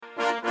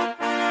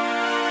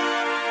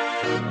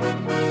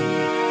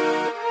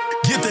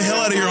Get the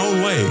hell out of your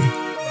own way.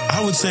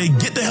 I would say,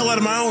 get the hell out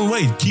of my own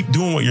way. Keep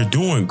doing what you're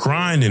doing.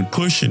 Grind and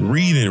push and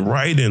read and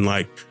write. And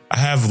like, I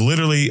have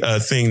literally a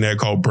thing that I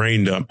call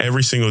brain dump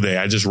every single day.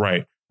 I just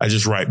write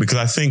because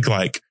I think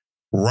like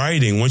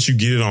writing, once you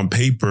get it on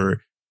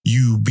paper,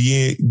 you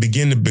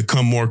begin to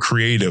become more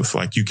creative.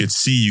 Like you could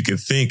see, you could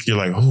think, you're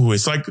like, oh,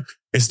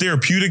 it's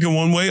therapeutic in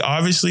one way.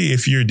 Obviously,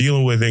 if you're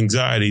dealing with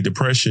anxiety,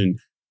 depression,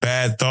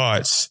 bad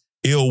thoughts,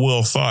 ill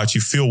will thoughts,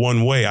 you feel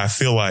one way. I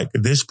feel like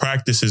this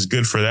practice is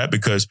good for that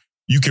because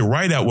you can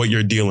write out what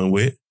you're dealing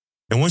with.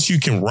 And once you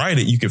can write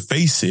it, you can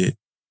face it.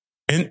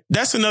 And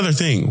that's another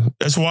thing.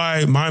 That's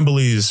why mind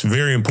belief is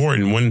very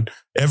important.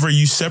 Whenever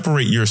you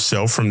separate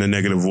yourself from the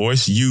negative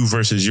voice, you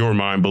versus your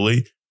mind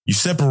belief, you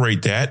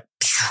separate that.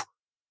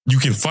 You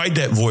can fight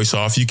that voice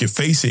off. You can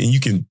face it and you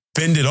can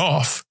fend it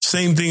off.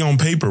 Same thing on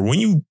paper. When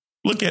you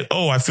look at,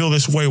 oh, I feel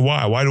this way.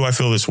 Why? Why do I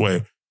feel this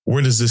way?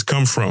 Where does this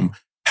come from?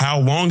 How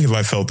long have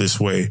I felt this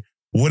way?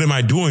 What am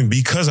I doing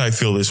because I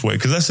feel this way?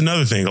 Because that's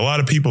another thing. A lot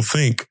of people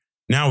think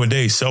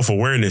nowadays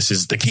self-awareness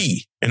is the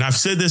key. And I've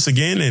said this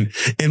again. And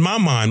in my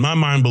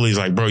mind believes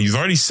like, bro, you've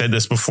already said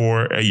this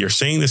before. You're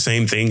saying the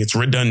same thing. It's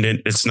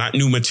redundant. It's not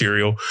new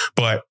material,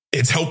 but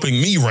it's helping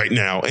me right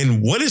now.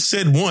 And what is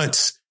said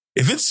once,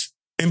 if it's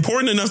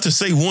important enough to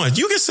say once,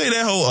 you can say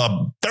that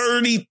whole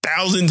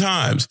 30,000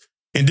 times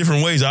in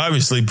different ways,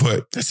 obviously,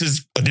 but this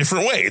is a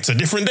different way. It's a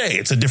different day.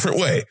 It's a different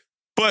way.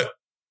 But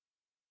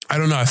I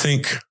don't know. I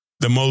think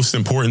the most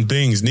important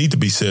things need to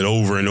be said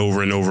over and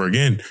over and over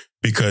again,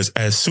 because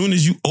as soon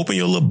as you open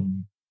your little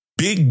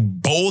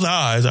big, bold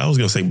eyes, I was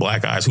going to say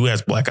black eyes. Who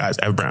has black eyes?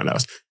 I have brown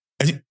eyes.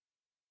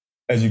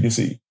 As you can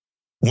see,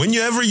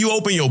 whenever you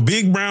open your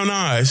big brown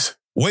eyes,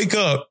 wake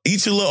up,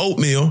 eat your little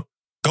oatmeal,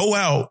 go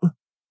out,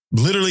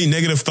 literally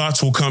negative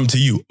thoughts will come to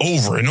you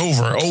over and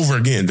over and over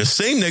again. The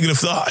same negative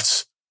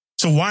thoughts.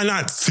 So why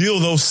not feel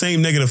those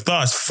same negative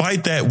thoughts?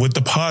 Fight that with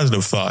the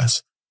positive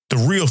thoughts, the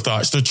real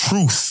thoughts, the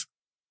truth.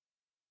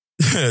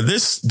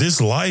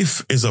 This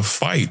life is a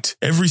fight.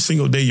 Every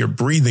single day you're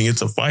breathing,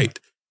 it's a fight.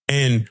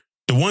 And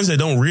the ones that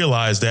don't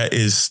realize that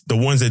is the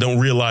ones that don't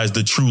realize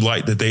the true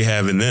light that they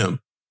have in them.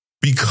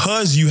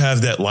 Because you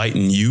have that light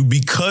in you,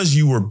 because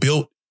you were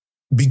built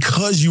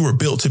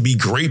to be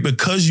great,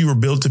 because you were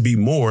built to be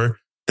more.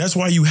 That's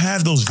why you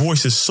have those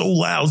voices so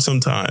loud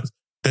sometimes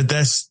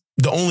that's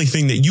the only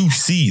thing that you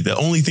see, the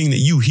only thing that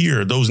you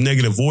hear, those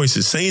negative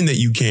voices saying that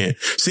you can't,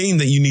 saying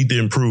that you need to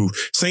improve,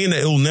 saying that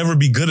it'll never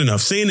be good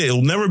enough, saying that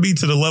it'll never be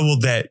to the level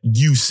that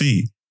you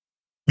see.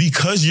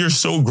 Because you're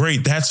so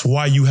great, that's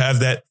why you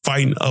have that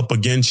fighting up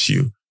against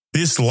you.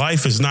 This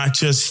life is not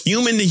just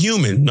human to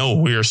human. No,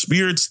 we are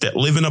spirits that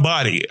live in a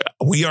body.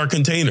 We are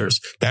containers.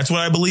 That's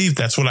what I believe.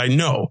 That's what I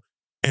know.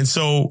 And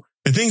so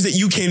the things that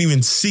you can't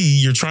even see,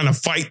 you're trying to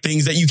fight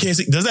things that you can't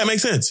see. Does that make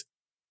sense?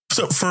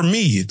 So for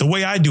me, the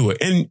way I do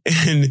it, and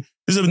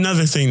there's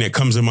another thing that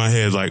comes in my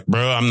head, like,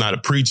 bro, I'm not a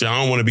preacher.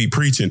 I don't want to be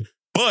preaching.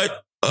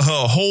 But a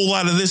whole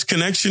lot of this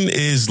connection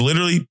is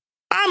literally,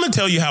 I'm going to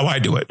tell you how I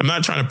do it. I'm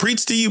not trying to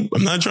preach to you.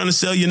 I'm not trying to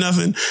sell you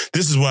nothing.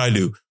 This is what I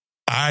do.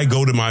 I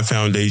go to my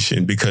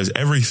foundation because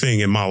everything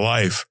in my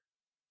life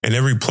and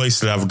every place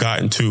that I've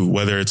gotten to,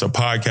 whether it's a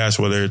podcast,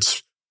 whether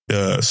it's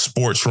the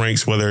sports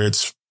ranks, whether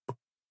it's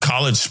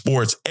college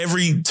sports,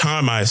 every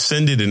time I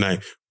ascended and I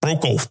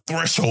broke a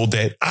threshold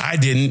that I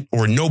didn't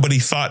or nobody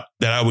thought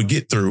that I would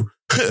get through,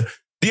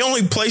 the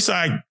only place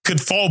I could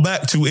fall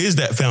back to is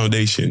that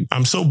foundation.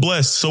 I'm so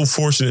blessed, so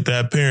fortunate to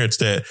have parents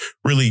that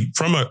really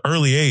from an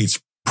early age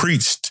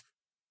preached,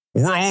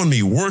 were on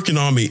me, working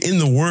on me in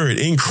the word,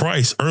 in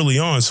Christ early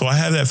on. So I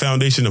have that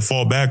foundation to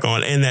fall back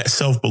on and that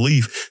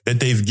self-belief that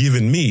they've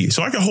given me.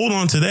 So I can hold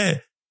on to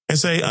that and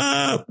say,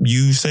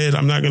 you said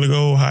I'm not going to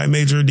go high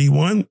major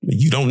D1.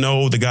 You don't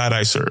know the God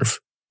I serve.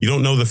 You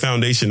don't know the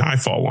foundation I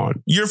fall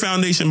on. Your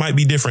foundation might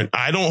be different.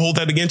 I don't hold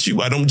that against you.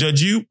 I don't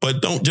judge you,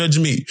 but don't judge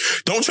me.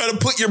 Don't try to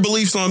put your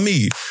beliefs on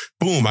me.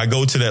 Boom. I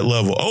go to that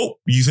level. Oh,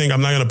 you think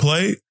I'm not going to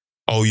play?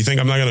 Oh, you think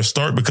I'm not going to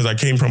start because I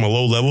came from a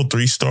low level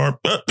 3-star?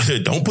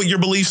 Don't put your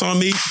beliefs on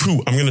me.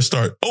 Pooh, I'm going to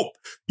start. Oh,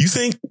 you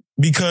think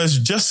because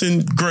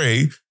Justin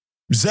Gray,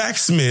 Zach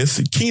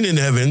Smith, Keenan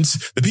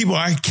Evans, the people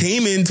I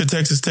came into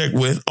Texas Tech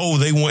with, oh,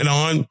 they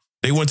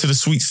went to the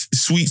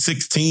Sweet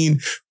 16,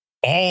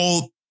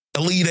 all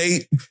Elite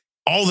 8,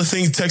 all the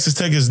things Texas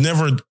Tech has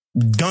never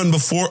done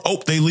before.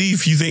 Oh, they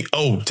leave. You think,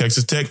 oh,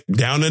 Texas Tech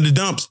down in the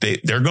dumps.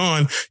 They're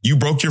gone. You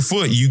broke your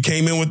foot. You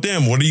came in with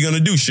them. What are you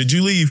going to do? Should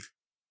you leave?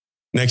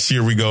 Next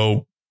year, we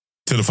go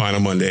to the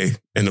final Monday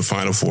and the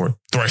final four.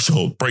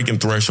 Threshold, breaking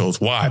thresholds.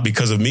 Why?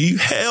 Because of me?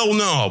 Hell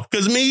no.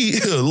 Because me,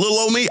 little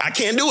old me, I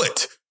can't do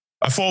it.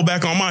 I fall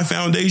back on my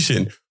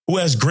foundation. Who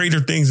has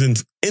greater things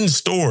in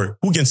store?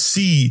 Who can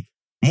see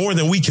more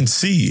than we can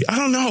see? I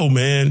don't know,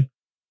 man.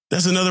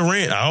 That's another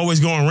rant. I always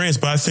go on rants,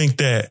 but I think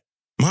that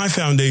my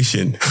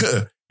foundation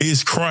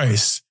is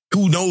Christ,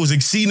 who knows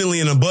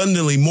exceedingly and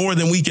abundantly more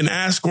than we can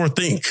ask or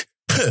think.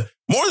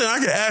 More than I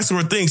can ask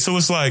or think. So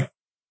it's like,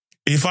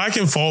 if I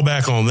can fall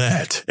back on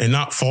that and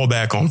not fall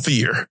back on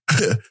fear,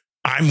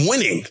 I'm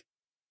winning.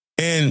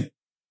 And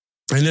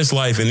in this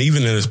life, and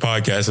even in this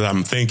podcast that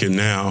I'm thinking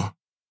now,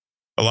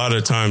 a lot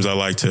of times I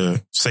like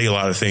to say a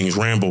lot of things,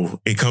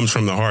 ramble. It comes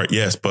from the heart,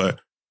 yes, but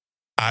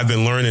I've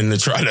been learning to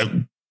try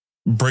to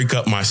break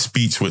up my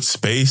speech with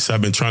space.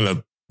 I've been trying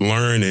to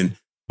learn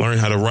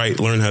how to write,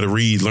 learn how to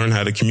read, learn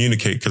how to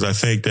communicate, because I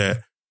think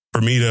that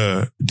for me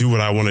to do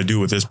what I want to do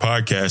with this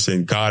podcast,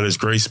 and God has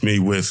graced me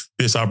with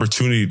this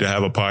opportunity to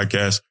have a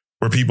podcast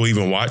where people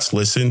even watch,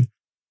 listen,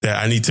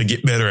 that I need to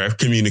get better at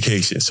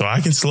communication. So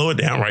I can slow it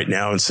down right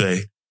now and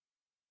say,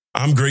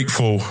 I'm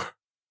grateful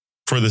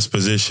for this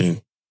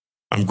position.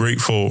 I'm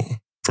grateful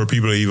for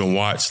people to even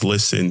watch,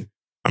 listen.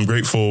 I'm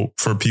grateful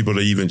for people to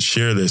even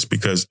share this,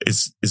 because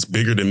it's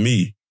bigger than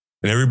me.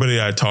 And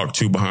everybody I talk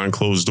to behind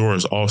closed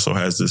doors also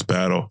has this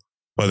battle,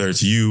 whether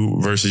it's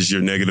you versus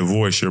your negative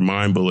voice, your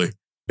mind bully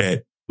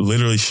that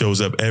literally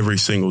shows up every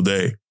single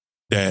day,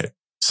 that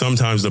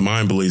sometimes the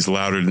mind bully is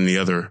louder than the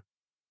other.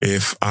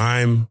 If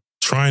I'm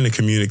trying to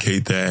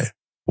communicate that,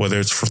 whether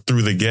it's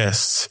through the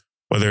guests,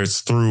 whether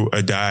it's through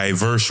a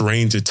diverse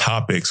range of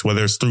topics,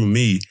 whether it's through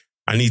me,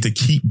 I need to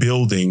keep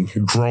building,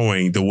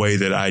 growing the way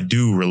that I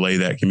do relay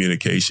that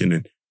communication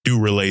and do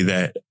relay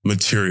that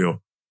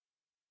material.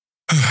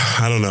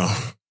 I don't know.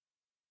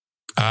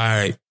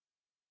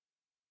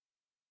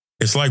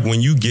 It's like when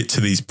you get to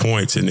these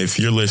points, and if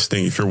you're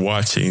listening, if you're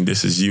watching,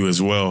 this is you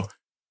as well,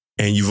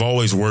 and you've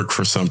always worked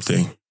for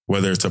something,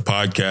 whether it's a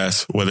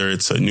podcast, whether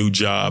it's a new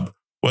job,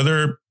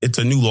 whether it's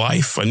a new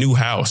life, a new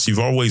house, you've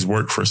always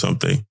worked for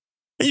something.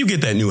 And you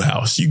get that new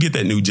house, you get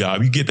that new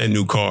job, you get that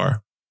new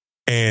car.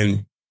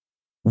 And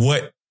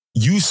what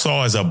you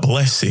saw as a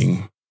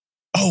blessing,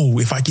 oh,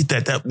 if I get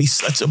that, that'd be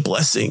such a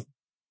blessing.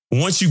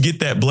 Once you get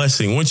that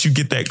blessing, once you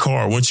get that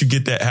car, once you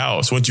get that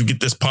house, once you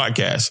get this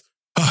podcast,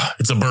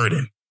 it's a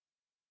burden.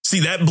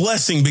 See, that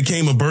blessing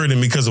became a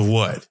burden because of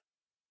what?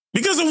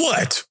 Because of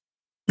what?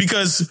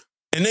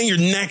 And then your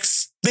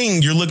next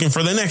thing, you're looking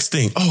for the next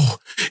thing. Oh,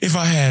 if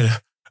I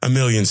had 1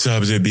 million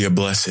subs, it'd be a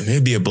blessing.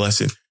 It'd be a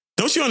blessing.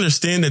 Don't you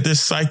understand that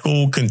this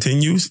cycle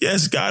continues?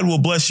 Yes, God will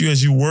bless you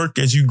as you work,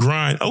 as you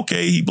grind.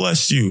 Okay, he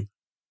blessed you,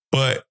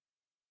 but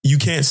you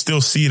can't still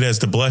see it as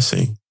the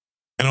blessing.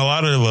 And a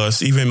lot of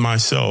us, even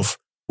myself,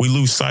 we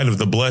lose sight of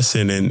the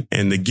blessing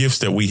and the gifts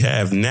that we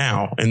have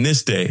now in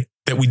this day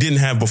that we didn't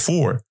have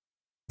before.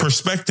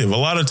 Perspective. A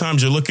lot of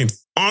times you're looking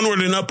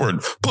onward and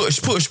upward,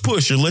 push, push,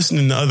 push. You're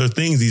listening to other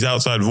things, these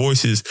outside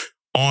voices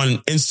on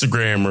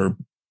Instagram or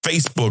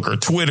Facebook or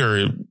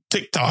Twitter,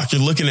 TikTok.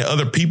 You're looking at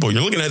other people.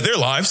 You're looking at their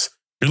lives.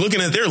 You're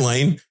looking at their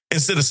lane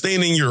instead of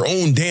staying in your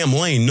own damn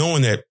lane,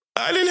 knowing that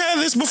I didn't have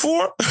this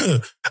before.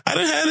 I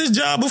didn't have this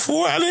job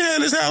before. I didn't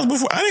have this house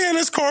before. I didn't have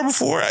this car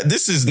before.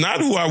 This is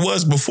not who I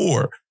was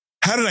before.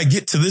 How did I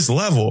get to this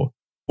level?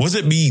 Was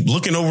it me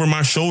looking over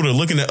my shoulder,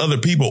 looking at other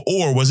people,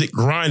 or was it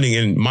grinding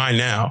in my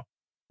now?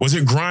 Was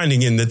it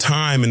grinding in the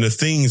time and the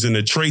things and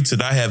the traits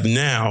that I have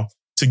now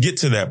to get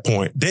to that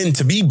point, then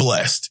to be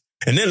blessed?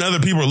 And then other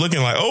people are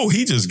looking like, oh,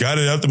 he just got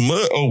it out the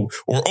mud.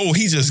 Oh,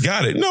 he just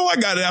got it. No, I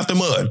got it out the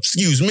mud.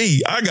 Excuse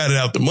me. I got it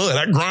out the mud.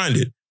 I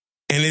grinded.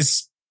 And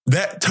it's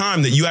that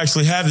time that you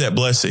actually have that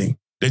blessing,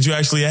 that you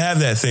actually have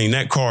that thing,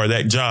 that car,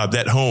 that job,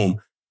 that home.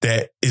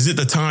 That is it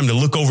the time to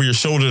look over your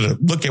shoulder to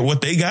look at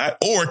what they got,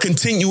 or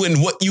continue in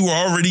what you were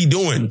already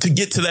doing to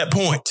get to that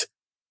point?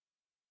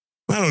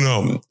 I don't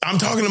know. I'm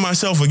talking to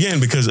myself again,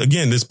 because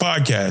again, this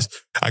podcast,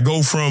 I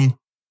go from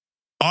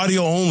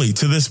audio only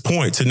to this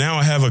point to now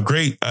I have a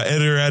great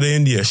editor out of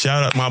India.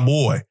 Shout out my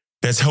boy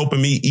that's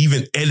helping me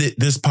even edit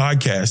this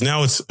podcast.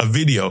 Now it's a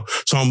video.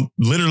 So I'm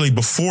literally,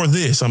 before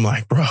this, I'm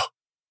like, bro,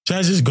 should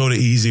I just go the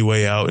easy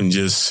way out and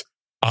just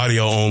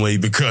audio only,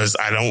 because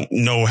I don't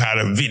know how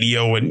to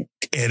video and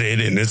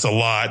edit, and it's a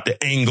lot,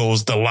 the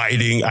angles, the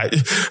lighting,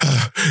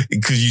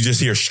 because you just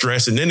hear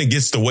stress, and then it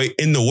gets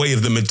in the way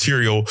of the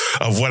material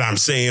of what I'm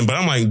saying. But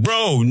I'm like,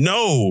 bro,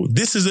 no,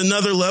 this is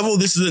another level.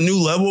 This is a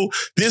new level.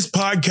 This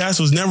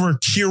podcast was never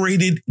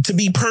curated to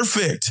be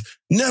perfect.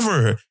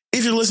 Never.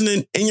 If you're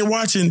listening and you're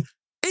watching,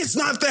 it's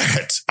not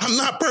that. I'm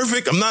not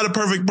perfect. I'm not a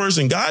perfect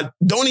person. God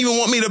don't even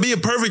want me to be a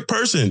perfect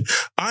person.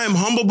 I am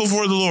humble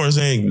before the Lord,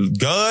 saying,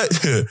 God,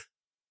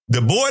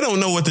 the boy don't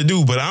know what to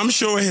do, but I'm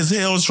sure as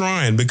hell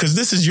trying, because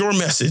this is your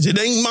message. It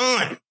ain't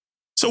mine.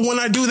 So when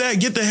I do that,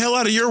 get the hell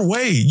out of your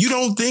way. You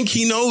don't think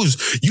he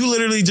knows. You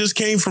literally just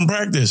came from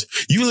practice.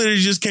 You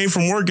literally just came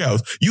from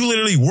workouts. You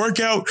literally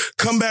work out,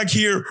 come back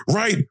here,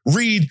 write,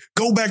 read,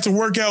 go back to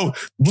workout.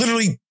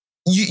 Literally,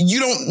 you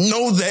don't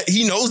know that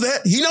he knows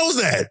that. He knows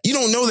that. You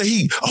don't know that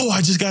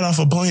I just got off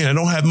a plane. I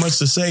don't have much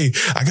to say.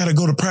 I got to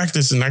go to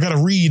practice and I got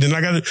to read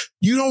and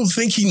you don't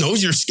think he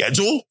knows your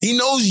schedule? He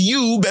knows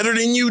you better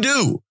than you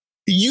do.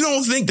 You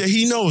don't think that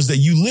he knows that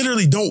you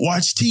literally don't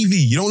watch TV.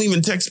 You don't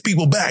even text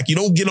people back. You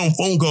don't get on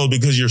phone calls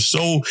because you're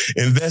so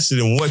invested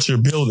in what you're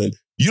building.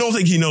 You don't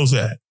think he knows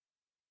that.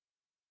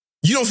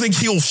 You don't think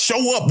he'll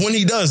show up when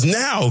he does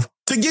now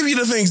to give you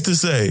the things to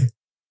say.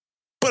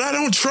 But I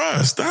don't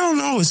trust. I don't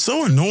know. It's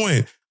so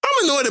annoying.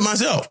 I'm annoyed at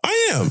myself.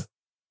 I am.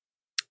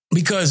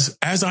 Because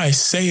as I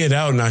say it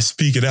out and I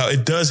speak it out,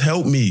 it does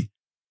help me.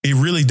 It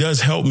really does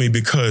help me,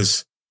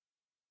 because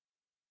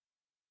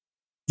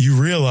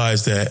you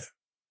realize that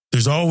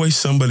there's always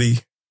somebody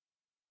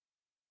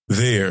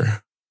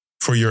there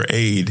for your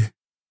aid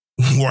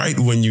right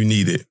when you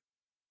need it.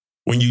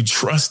 When you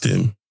trust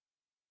him.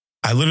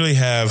 I literally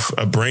have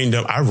a brain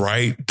dump. I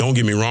write, don't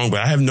get me wrong,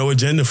 but I have no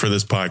agenda for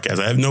this podcast.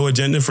 I have no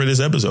agenda for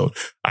this episode.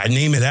 I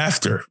name it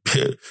after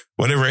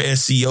whatever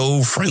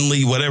SEO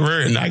friendly, whatever.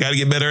 And I got to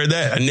get better at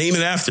that. I name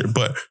it after,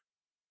 but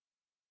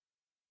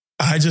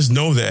I just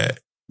know that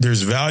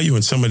there's value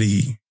in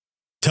somebody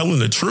telling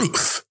the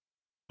truth.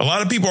 A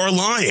lot of people are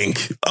lying.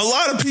 A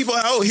lot of people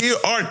out here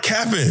are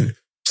capping,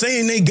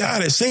 saying they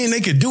got it, saying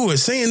they could do it,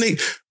 saying they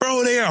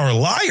are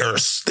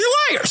liars. They're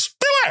liars.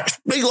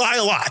 They lie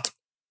a lot.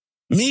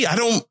 Me, I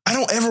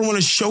don't ever want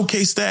to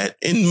showcase that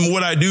in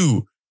what I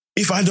do.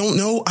 If I don't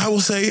know, I will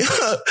say,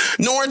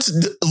 Lawrence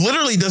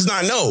literally does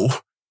not know,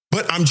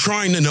 but I'm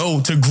trying to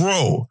know, to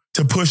grow,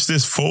 to push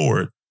this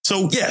forward.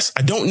 So yes,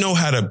 I don't know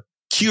how to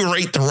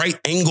curate the right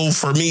angle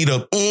for me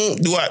to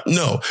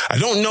No, I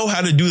don't know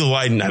how to do the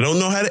lighting. I don't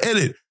know how to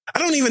edit. I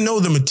don't even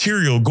know the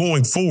material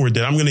going forward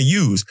that I'm going to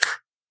use.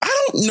 I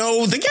don't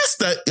know the guests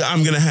that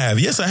I'm going to have.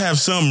 Yes, I have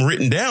some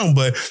written down,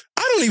 but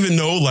I don't even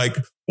know, like,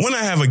 when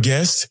I have a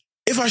guest,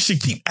 if I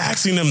should keep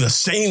asking them the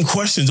same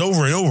questions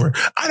over and over.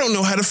 I don't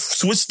know how to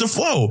switch the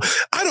flow.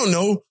 I don't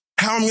know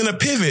how I'm going to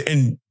pivot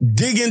and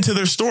dig into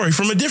their story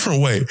from a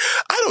different way.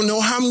 I don't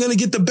know how I'm going to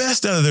get the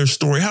best out of their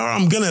story, how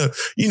I'm going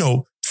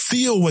to,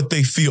 feel what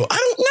they feel. I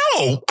don't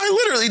know. I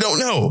literally don't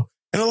know.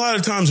 And a lot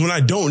of times when I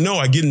don't know,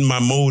 I get in my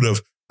mode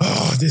of,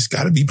 this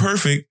got to be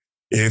perfect.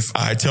 If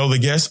I tell the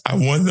guests I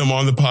want them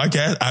on the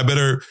podcast, I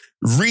better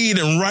read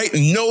and write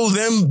and know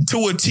them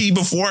to a T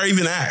before I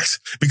even ask.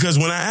 Because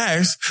when I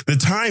ask, the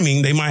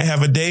timing, they might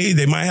have a day,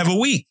 they might have a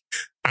week.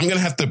 I'm going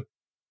to have to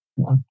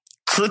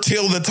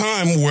curtail the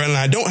time when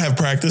I don't have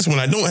practice, when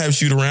I don't have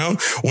shoot around,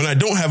 when I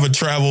don't have a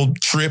travel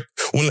trip,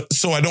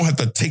 so I don't have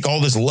to take all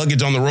this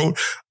luggage on the road.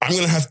 I'm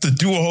going to have to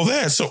do all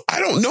that. So I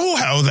don't know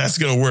how that's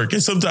going to work.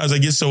 And sometimes I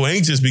get so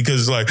anxious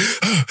because it's like,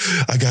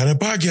 I got a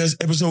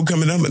podcast episode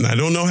coming up and I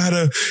don't know how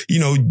to,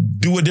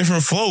 do a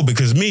different flow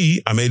because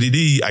I'm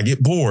ADD. I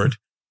get bored.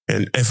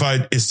 And if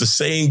it's the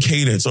same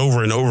cadence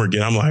over and over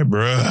again, I'm like,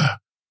 bruh,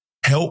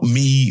 help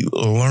me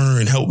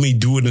learn, help me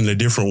do it in a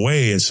different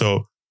way. And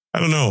so I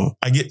don't know.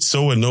 I get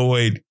so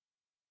annoyed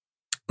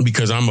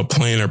because I'm a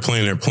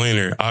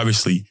planner.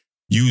 Obviously,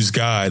 use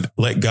God,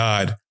 let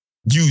God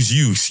use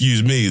you,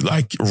 excuse me,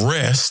 like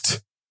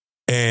rest.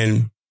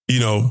 And,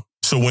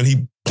 so when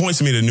he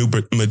points me to new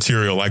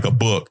material, like a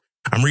book,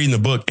 I'm reading the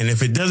book. And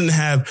if it doesn't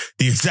have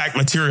the exact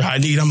material I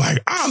need, I'm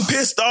like, I'm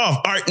pissed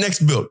off. All right, next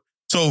book.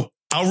 So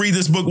I'll read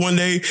this book one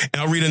day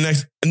and I'll read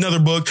another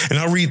book and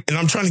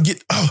I'm trying to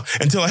get,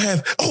 until I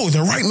have,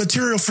 the right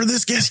material for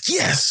this guest.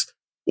 Yes.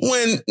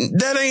 When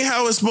that ain't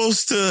how it's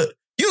supposed to,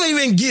 you don't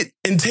even get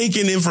and take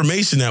in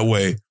information that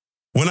way.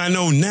 When I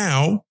know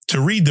now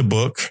to read the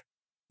book,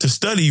 to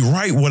study,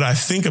 write what I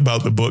think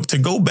about the book, to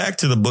go back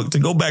to the book, to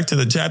go back to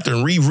the chapter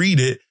and reread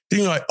it, then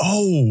you're like,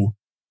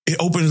 it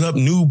opens up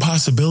new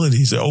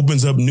possibilities. It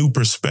opens up new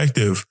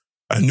perspective,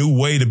 a new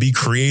way to be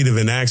creative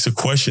and ask a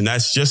question.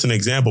 That's just an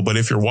example. But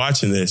if you're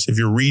watching this, if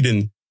you're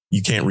reading,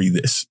 you can't read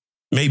this.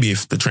 Maybe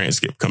if the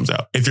transcript comes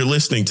out, if you're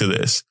listening to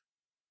this,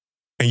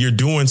 and you're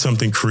doing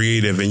something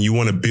creative and you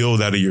want to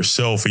build out of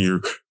yourself and you're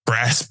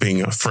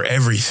grasping for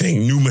everything,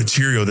 new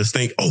material, to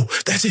think,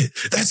 that's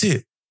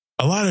it.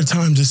 A lot of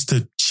times it's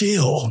to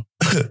chill,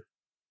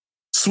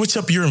 switch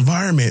up your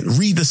environment,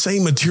 read the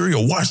same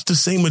material, watch the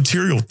same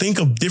material, think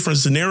of different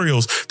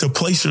scenarios to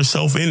place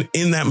yourself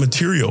in that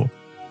material.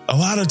 A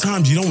lot of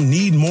times you don't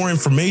need more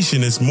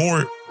information. It's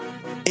more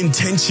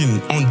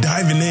intention on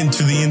diving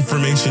into the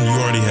information you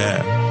already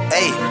have.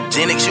 Hey,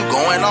 Genix, you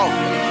going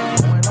off.